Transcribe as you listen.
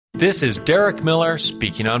This is Derek Miller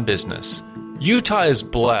speaking on business. Utah is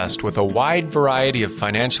blessed with a wide variety of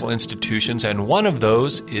financial institutions, and one of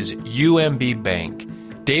those is UMB Bank.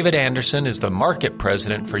 David Anderson is the market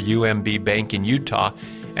president for UMB Bank in Utah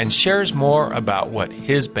and shares more about what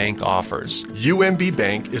his bank offers. UMB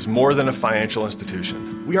Bank is more than a financial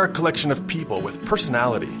institution. We are a collection of people with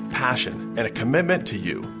personality, passion, and a commitment to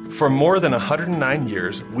you. For more than 109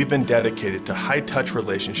 years, we've been dedicated to high-touch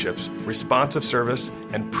relationships, responsive service,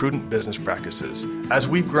 and prudent business practices. As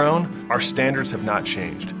we've grown, our standards have not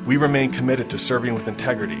changed. We remain committed to serving with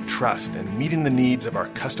integrity, trust, and meeting the needs of our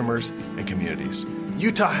customers and communities.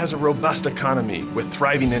 Utah has a robust economy with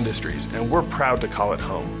thriving industries, and we're proud to call it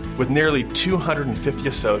home. With nearly 250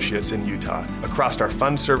 associates in Utah across our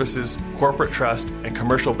fund services, corporate trust, and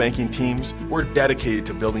commercial banking teams, we're dedicated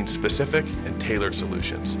to building specific and tailored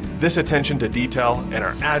solutions. This attention to detail and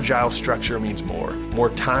our agile structure means more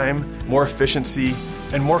time, more efficiency,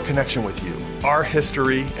 and more connection with you. Our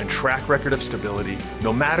history and track record of stability,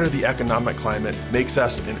 no matter the economic climate, makes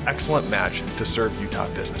us an excellent match to serve Utah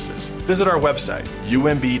businesses. Visit our website,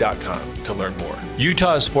 umb.com, to learn more.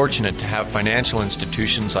 Utah is fortunate to have financial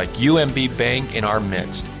institutions like UMB Bank in our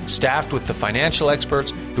midst, staffed with the financial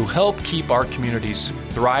experts who help keep our communities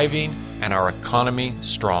thriving and our economy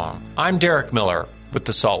strong. I'm Derek Miller with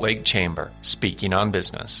the Salt Lake Chamber, speaking on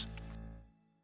business.